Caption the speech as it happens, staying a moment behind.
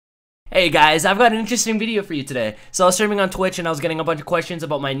Hey guys, I've got an interesting video for you today. So I was streaming on Twitch and I was getting a bunch of questions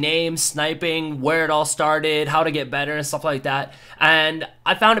about my name, sniping, where it all started, how to get better and stuff like that. And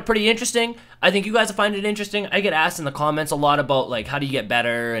I found it pretty interesting. I think you guys will find it interesting. I get asked in the comments a lot about like how do you get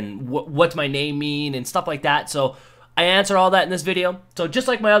better and what's my name mean and stuff like that. So I answer all that in this video. So just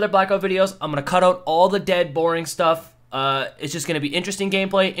like my other Blackout videos, I'm going to cut out all the dead boring stuff. It's just going to be interesting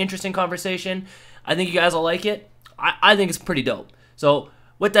gameplay, interesting conversation. I think you guys will like it. I think it's pretty dope. So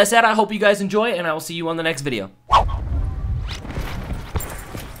with that said, I hope you guys enjoy, and I will see you on the next video.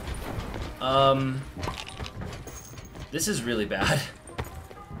 This is really bad.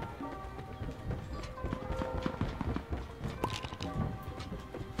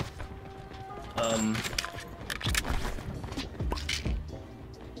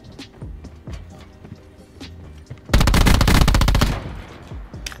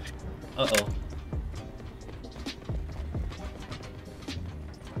 Uh-oh.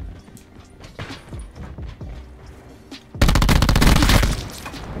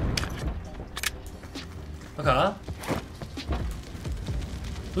 Okay.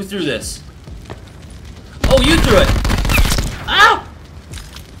 Who threw this? Oh, you threw it! Ow!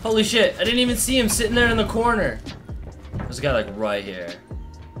 Holy shit, I didn't even see him sitting there in the corner. There's a guy like right here.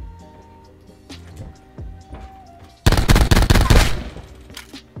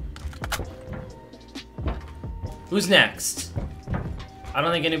 Who's next? I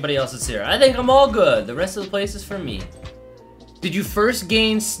don't think anybody else is here. I think I'm all good. The rest of the place is for me. Did you first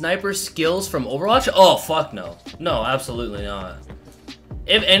gain sniper skills from Overwatch? Oh, fuck no. No, absolutely not.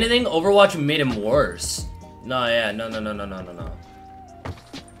 If anything, Overwatch made him worse. No, yeah, no.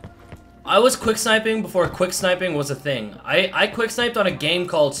 I was quick sniping before quick sniping was a thing. I quick sniped on a game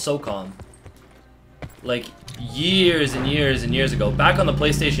called SOCOM. Like, years and years and years ago. Back on the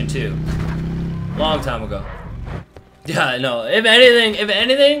PlayStation 2. Long time ago. Yeah, no. If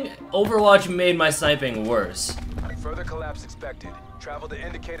anything, Overwatch made my sniping worse. Further collapse expected. Travel to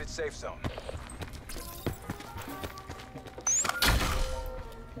indicated safe zone.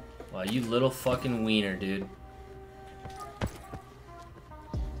 Wow, you little fucking wiener, dude.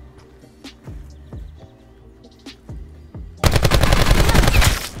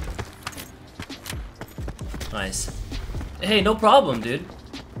 Nice. Hey, no problem, dude.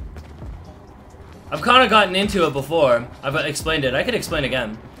 I've kind of gotten into it before. I've explained it. I could explain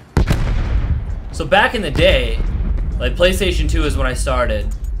again. So back in the day, like, PlayStation 2 is when I started.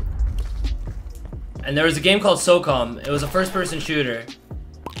 And there was a game called SOCOM. It was a first-person shooter.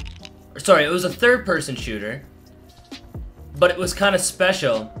 Sorry, it was a third-person shooter. But it was kind of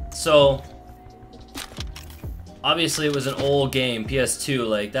special. So, obviously it was an old game, PS2.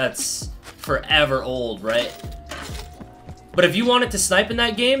 Like, that's forever old, right? But if you wanted to snipe in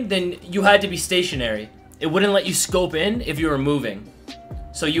that game, then you had to be stationary. It wouldn't let you scope in if you were moving.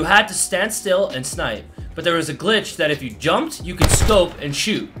 So you had to stand still and snipe. But there was a glitch that if you jumped, you could scope and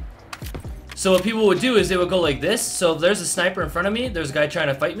shoot. So what people would do is they would go like this. So if there's a sniper in front of me, there's a guy trying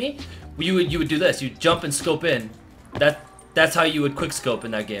to fight me, you would do this. You'd jump and scope in. That's how you would quick scope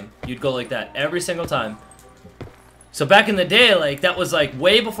in that game. You'd go like that every single time. So back in the day, like, that was like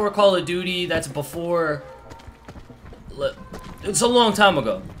way before Call of Duty. That's before... It's a long time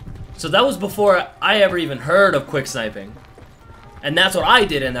ago. So that was before I ever even heard of quick sniping. And that's what I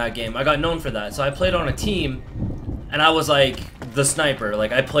did in that game. I got known for that. So I played on a team, and I was like the sniper.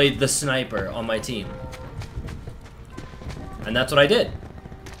 Like, I played the sniper on my team. And that's what I did.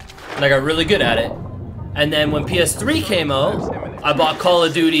 And I got really good at it. And then when PS3 came out, I bought Call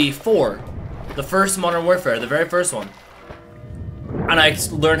of Duty 4. The first Modern Warfare, the very first one. And I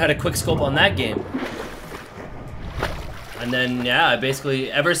learned how to quickscope on that game. And then, yeah, I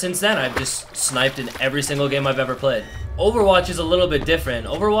basically, ever since then, I've just sniped in every single game I've ever played. Overwatch is a little bit different.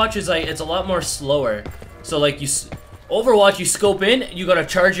 Overwatch is like, it's a lot more slower. So like Overwatch, you scope in, you gotta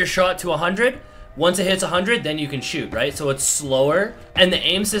charge your shot to 100. Once it hits 100, then you can shoot, right? So it's slower. And the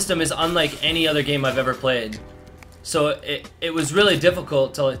aim system is unlike any other game I've ever played. So it was really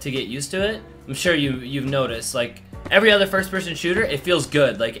difficult to get used to it. I'm sure you've noticed. Like, every other first-person shooter, it feels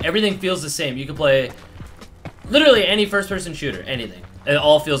good. Like, everything feels the same. You can play literally any first-person shooter, anything. It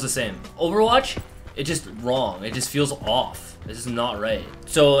all feels the same. Overwatch, it's just wrong. It just feels off. This is not right.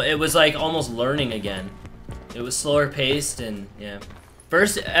 So it was like almost learning again. It was slower paced and yeah.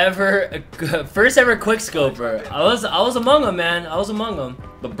 First ever quickscoper. I was among them, man. I was among them.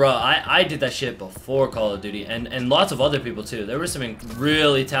 But bro, I did that shit before Call of Duty and lots of other people too. There were some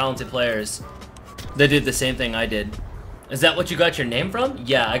really talented players that did the same thing I did. Is that what you got your name from?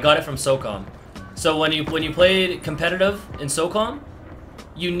 Yeah, I got it from SOCOM. So when you played competitive in SOCOM,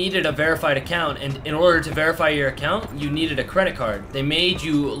 you needed a verified account, and in order to verify your account, you needed a credit card. They made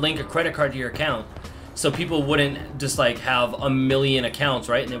you link a credit card to your account, so people wouldn't just like have a million accounts,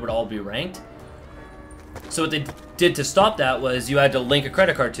 right? And they would all be ranked. So what they did to stop that was you had to link a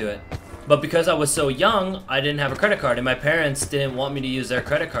credit card to it. But because I was so young, I didn't have a credit card, and my parents didn't want me to use their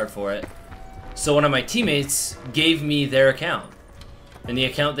credit card for it. So one of my teammates gave me their account, and the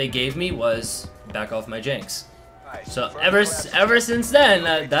account they gave me was BacKoFFmyJanKz. So ever since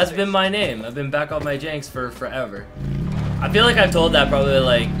then, that's been my name. I've been BacKoFFmyJanKz for forever. I feel like I've told that probably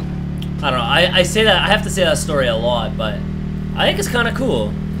like, I don't know. I say that, I have to say that story a lot, but I think it's kind of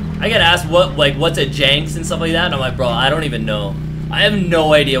cool. I get asked what's a Janks and stuff like that, and I'm like, bro, I don't even know. I have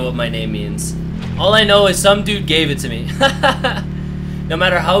no idea what my name means. All I know is some dude gave it to me. No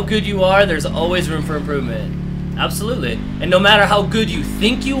matter how good you are, there's always room for improvement. Absolutely. And no matter how good you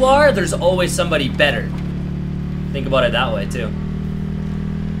think you are, there's always somebody better. Think about it that way too.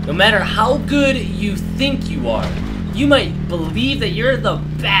 No matter how good you think you are, you might believe that you're the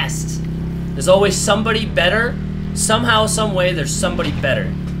best. There's always somebody better. Somehow, some way, there's somebody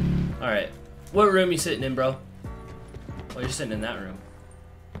better. Alright. What room you sitting in, bro? Oh, you're sitting in that room.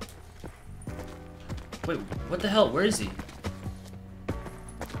 Wait, what the hell? Where is he?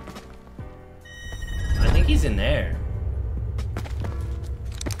 I think he's in there.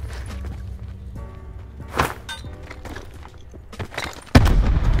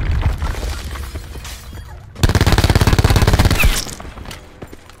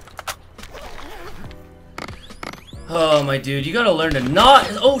 Oh, my dude, you gotta learn to not.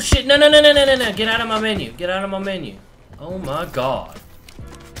 Oh shit! No! Get out of my menu! Get out of my menu! Oh my god,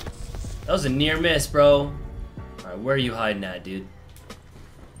 that was a near miss, bro. All right, where are you hiding at, dude?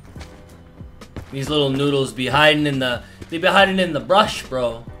 These little noodles be hiding in the. They be hiding in the brush,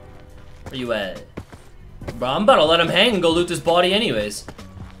 bro. Where you at, bro? I'm about to let him hang and go loot this body, anyways.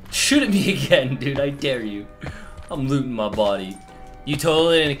 Shoot at me again, dude. I dare you. I'm looting my body. You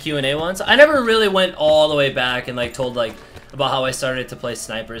told it in a Q&A once? I never really went all the way back and like told like about how I started to play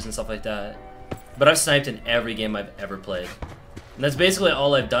snipers and stuff like that. But I've sniped in every game I've ever played. And that's basically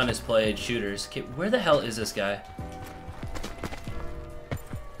all I've done is played shooters. Okay, where the hell is this guy?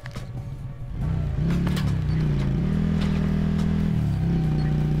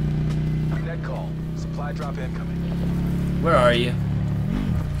 Net call. Supply drop incoming. Where are you?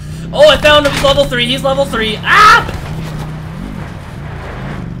 Oh, I found him! He's level 3! He's level 3! Ah!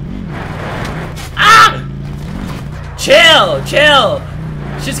 Chill, chill.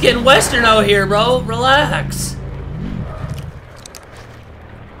 It's just getting western out here, bro. Relax.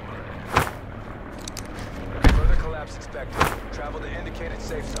 Further collapse expected. Travel to indicated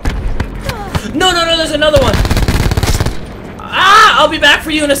safe zone. No, there's another one. Ah, I'll be back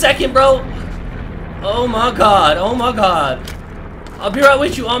for you in a second, bro. Oh my god, oh my god. I'll be right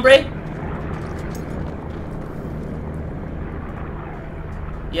with you, hombre.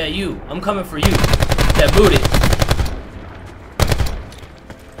 Yeah, you. I'm coming for you. That booty.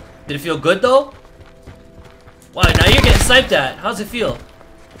 Did it feel good though? Wow, now you're getting sniped at. How's it feel?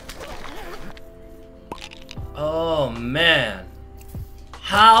 Oh man.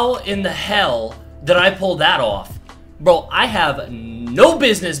 How in the hell did I pull that off? Bro, I have no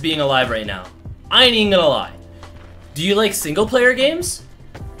business being alive right now. I ain't even gonna lie. Do you like single player games?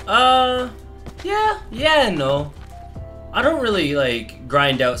 Yeah and no. I don't really like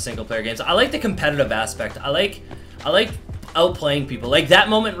grind out single player games. I like the competitive aspect. I like outplaying people. Like that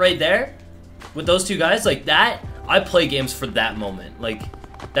moment right there with those two guys, like that, I play games for that moment. Like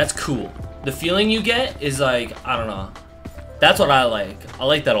that's cool. The feeling you get is like, I don't know. That's what I like. I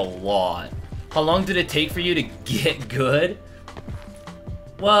like that a lot. How long did it take for you to get good?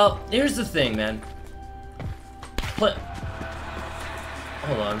 Well, here's the thing, man. Hold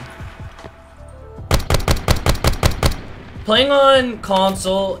on. Playing on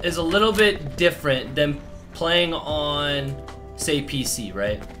console is a little bit different than playing on, say, PC,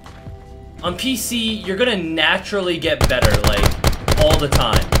 right? On PC, you're gonna naturally get better, like, all the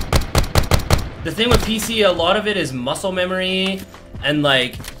time. The thing with PC, a lot of it is muscle memory, and,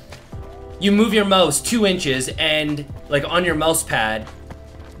 like, you move your mouse 2 inches, and, like, on your mouse pad,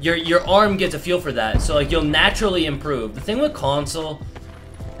 your arm gets a feel for that, so, like, you'll naturally improve. The thing with console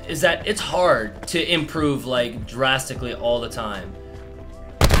is that it's hard to improve, like, drastically all the time.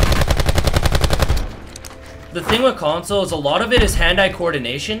 The thing with console is a lot of it is hand-eye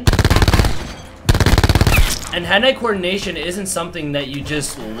coordination. And hand-eye coordination isn't something that you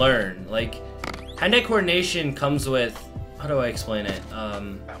just learn. Like, hand-eye coordination comes with, how do I explain it?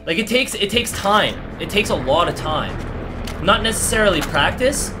 Like it takes time. It takes a lot of time. Not necessarily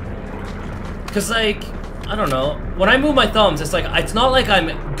practice. Cause like, I don't know. When I move my thumbs, it's like, it's not like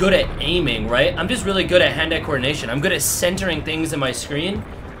I'm good at aiming, right? I'm just really good at hand-eye coordination. I'm good at centering things in my screen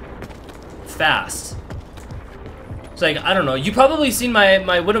fast. It's like, I don't know. You probably seen my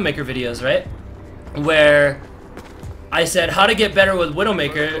Widowmaker videos, right? Where I said how to get better with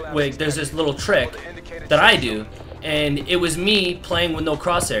Widowmaker. Wait, there's this little trick that I do, and it was me playing with no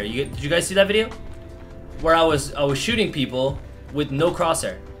crosshair. Did you guys see that video? Where I was shooting people with no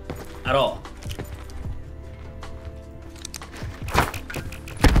crosshair at all.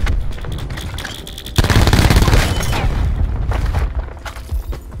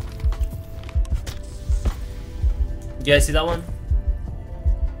 You guys see that one?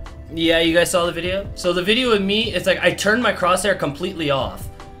 Yeah, you guys saw the video? So the video with me, it's like I turned my crosshair completely off.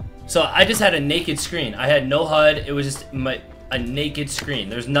 So I just had a naked screen. I had no HUD. It was just a naked screen.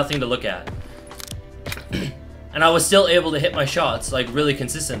 There's nothing to look at. And I was still able to hit my shots like really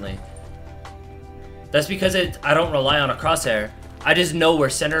consistently. That's because I don't rely on a crosshair. I just know where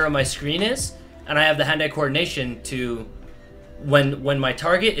center of my screen is, and I have the hand-eye coordination to when my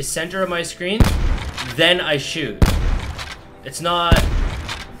target is center of my screen, then I shoot. It's not...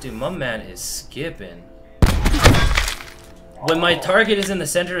 Dude, my man is skipping. When my target is in the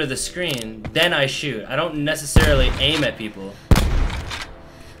center of the screen, then I shoot. I don't necessarily aim at people.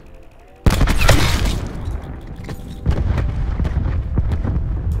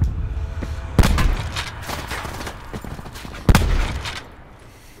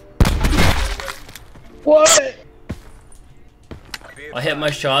 What? I hit my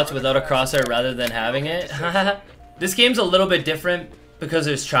shots without a crosshair rather than having it. This game's a little bit different because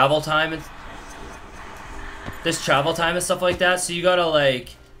there's travel time and stuff like that. So you gotta like,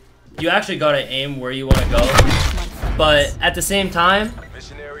 you actually gotta aim where you want to go. But at the same time,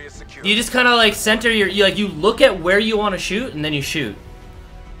 you just kind of like center you look at where you want to shoot and then you shoot.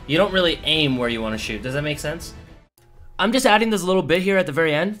 You don't really aim where you want to shoot. Does that make sense? I'm just adding this little bit here at the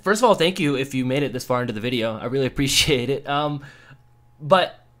very end. First of all, thank you if you made it this far into the video. I really appreciate it.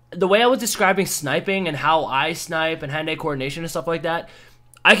 But the way I was describing sniping and how I snipe and hand-eye coordination and stuff like that,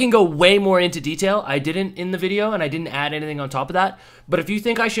 I can go way more into detail. I didn't in the video, and I didn't add anything on top of that. But if you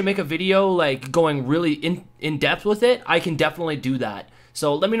think I should make a video like going really in depth with it, I can definitely do that.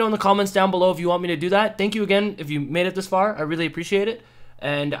 So let me know in the comments down below if you want me to do that. Thank you again if you made it this far. I really appreciate it.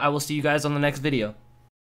 And I will see you guys on the next video.